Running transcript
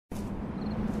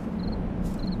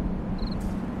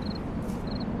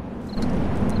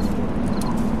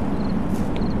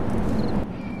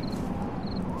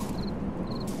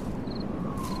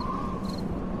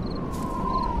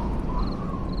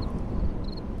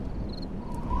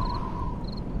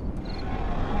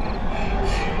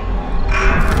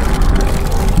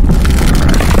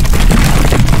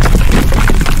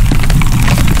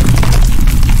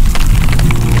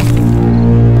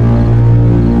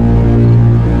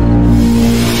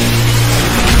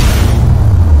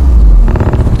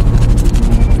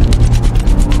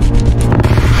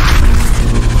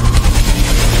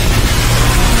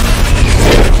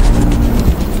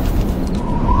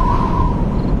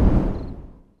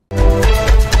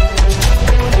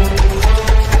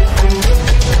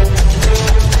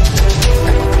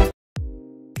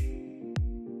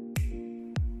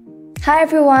Hi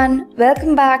everyone,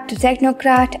 welcome back to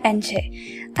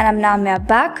TechnocratNJ, and I'm Namya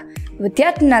back with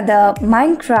yet another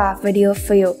Minecraft video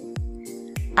for you.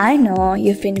 I know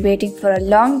you've been waiting for a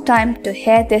long time to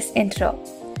hear this intro.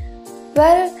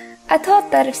 Well, I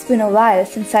thought that it's been a while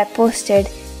since I posted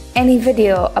any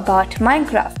video about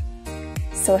Minecraft.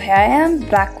 So here I am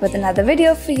back with another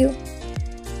video for you.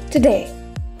 Today,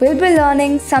 we'll be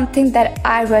learning something that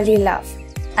I really love,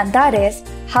 and that is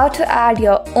how to add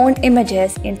your own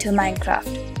images into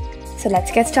Minecraft. So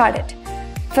let's get started.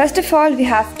 First of all, we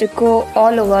have to go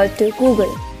all over to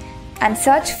Google and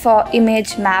search for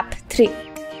image map 3.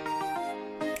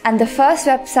 And the first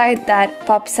website that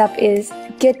pops up is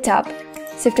GitHub.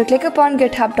 So you have to click upon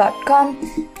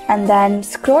github.com and then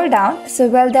scroll down. So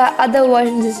there are other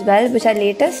versions as well which are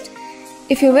latest.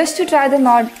 If you wish to try them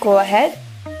out, go ahead.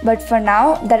 But for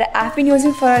now, that I've been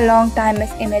using for a long time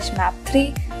is image map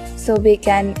 3. So we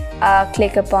can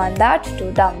click upon that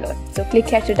to download. So click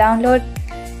here to download,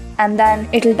 and then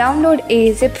it'll download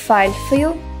a zip file for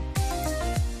you.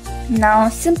 Now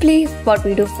simply what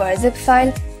we do for a zip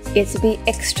file is we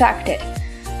extract it.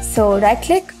 So right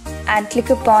click and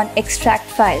click upon extract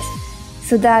files.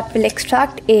 So that will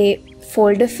extract a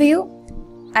folder for you,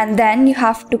 and then you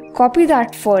have to copy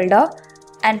that folder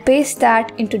and paste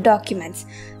that into documents.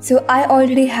 So I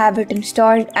already have it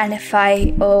installed, and if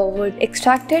I would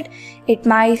extract it, it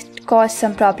might cause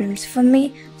some problems for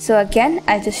me. So again,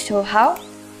 I'll just show how.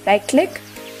 Right click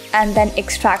and then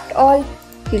extract all.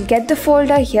 You'll get the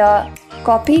folder here,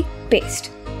 copy,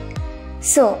 paste.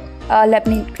 So let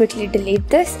me quickly delete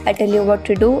this. I'll tell you what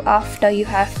to do after you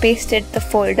have pasted the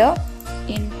folder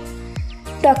in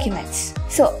documents.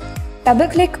 So double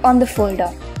click on the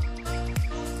folder.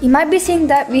 You might be seeing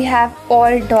that we have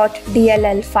all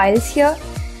 .dll files here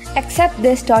except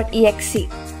this .exe.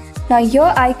 Now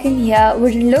your icon here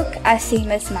wouldn't look as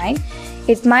same as mine.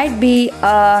 It might be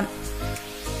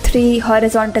 3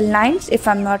 horizontal lines if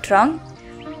I'm not wrong.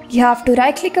 You have to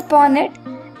right click upon it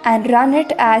and run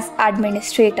it as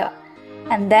administrator,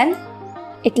 and then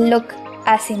it'll look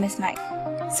as same as mine.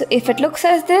 So if it looks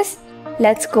as this,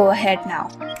 let's go ahead now.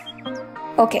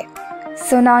 Okay.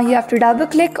 So now you have to double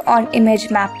click on image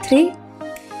map 3,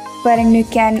 wherein you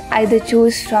can either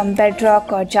choose from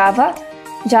Bedrock or Java.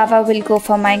 Java will go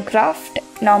for Minecraft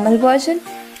normal version,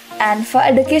 and for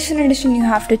education edition you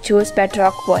have to choose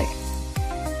Bedrock World.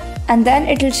 And then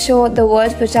it will show the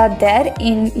worlds which are there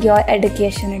in your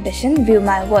education edition, view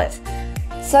my worlds.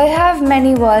 So I have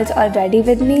many worlds already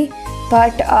with me,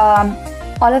 but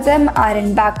all of them are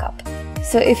in backup.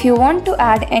 So if you want to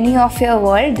add any of your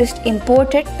world, just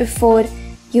import it before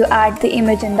you add the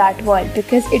image in that world,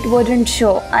 because it wouldn't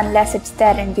show unless it's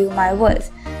there in view my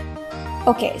worlds.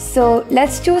 Okay, so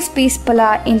let's choose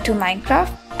Piispala into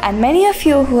Minecraft. And many of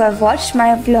you who have watched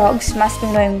my vlogs must be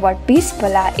knowing what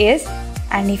Piispala is.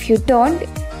 And if you don't,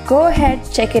 go ahead,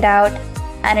 check it out.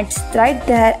 And it's right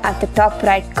there at the top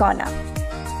right corner.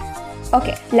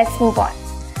 Okay, let's move on.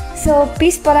 So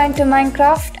Piispala into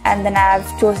Minecraft, and then I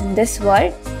have chosen this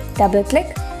world. Double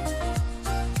click.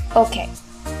 Okay.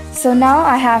 So now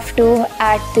I have to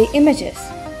add the images.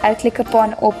 I'll click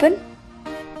upon open,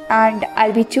 and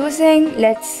I'll be choosing,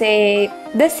 let's say,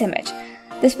 this image.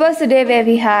 This was the day where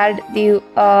we had the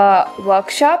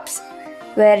workshops,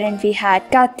 wherein we had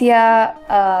Katya,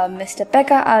 Mr.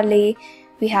 Pekka Ali,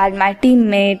 we had my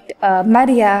teammate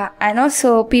Maria, and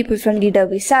also people from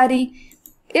BBWIC.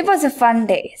 It was a fun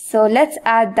day, so let's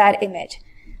add that image.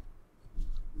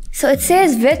 So it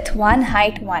says width 1,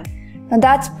 height 1. Now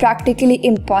that's practically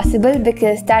impossible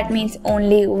because that means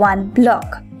only one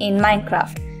block in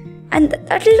Minecraft. And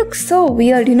that looks so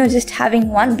weird, just having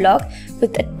one block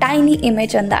with a tiny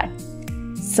image on that.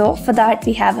 So for that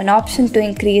we have an option to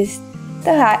increase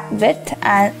the width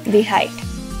and the height.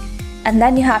 And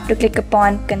then you have to click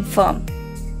upon confirm.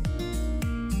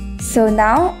 So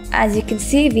now, as you can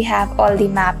see, we have all the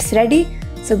maps ready.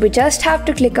 So we just have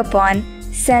to click upon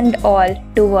send all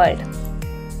to world.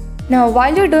 Now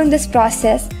while you're doing this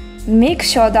process, make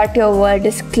sure that your world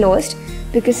is closed,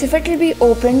 because if it will be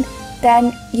opened,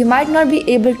 then you might not be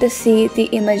able to see the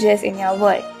images in your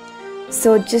world.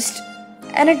 So just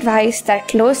an advice that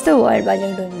close the world while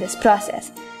you're doing this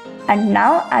process. And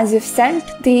now as you've sent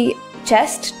the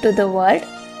chest to the world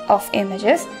of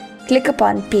images, click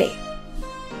upon play.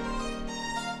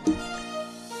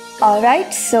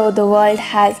 Alright, so the world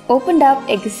has opened up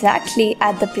exactly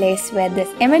at the place where this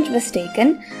image was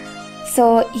taken.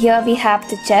 So here we have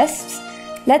the chests.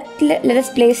 Let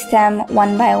us place them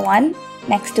one by one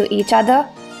next to each other,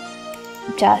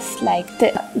 just like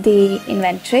the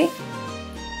inventory.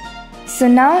 So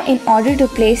now in order to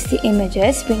place the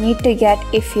images, we need to get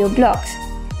a few blocks.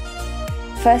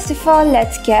 First of all,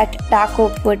 let's get dark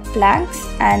oak wood planks,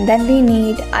 and then we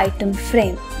need item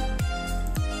frame.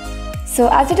 So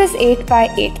as it is 8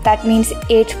 by 8, that means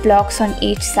 8 blocks on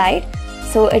each side.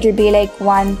 So it will be like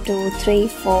 1, 2, 3,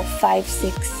 4, 5,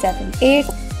 6, 7, 8.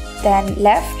 Then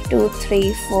left 2,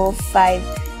 3, 4,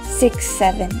 5, 6,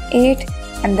 7, 8.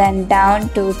 And then down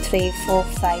 2, 3, 4,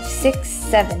 5, 6,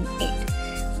 7,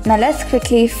 8. Now let's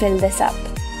quickly fill this up.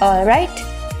 Alright,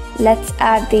 let's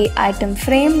add the item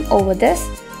frame over this.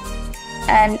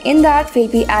 And in that we'll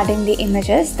be adding the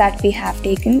images that we have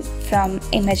taken from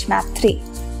image map 3.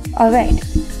 Alright,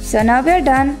 so now we're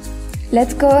done.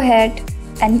 Let's go ahead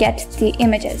and get the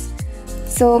images.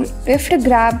 So we have to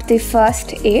grab the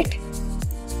first 8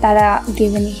 that are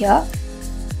given here,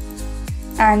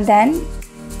 and then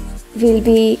we'll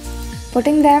be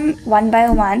putting them one by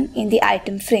one in the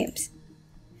item frames.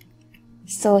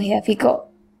 So here we go.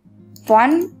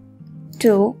 1,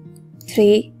 2,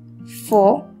 3,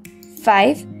 4,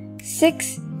 5,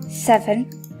 6, 7,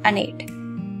 and 8.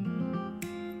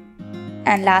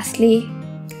 And lastly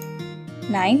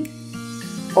 9.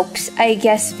 Oops, I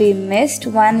guess we missed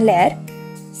one layer.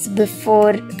 So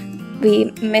before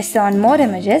we miss on more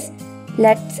images,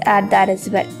 let's add that as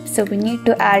well. So we need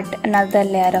to add another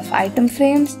layer of item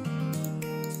frames,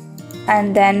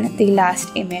 and then the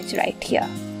last image right here.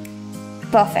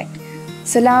 Perfect.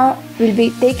 So now we'll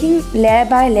be taking layer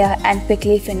by layer and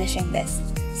quickly finishing this.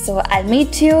 So I'll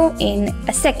meet you in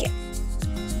a second.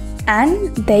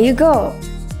 And there you go.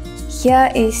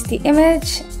 Here is the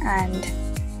image, and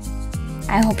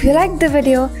I hope you liked the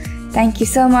video. Thank you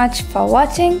so much for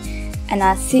watching, and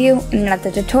I'll see you in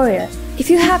another tutorial. If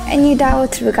you have any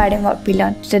doubts regarding what we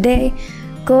learned today,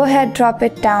 go ahead, drop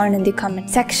it down in the comment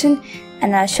section,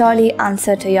 and I'll surely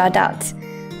answer to your doubts.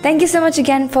 Thank you so much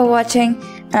again for watching,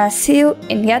 and I'll see you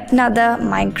in yet another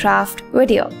Minecraft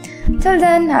video. Till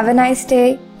then, have a nice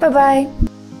day. Bye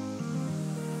bye.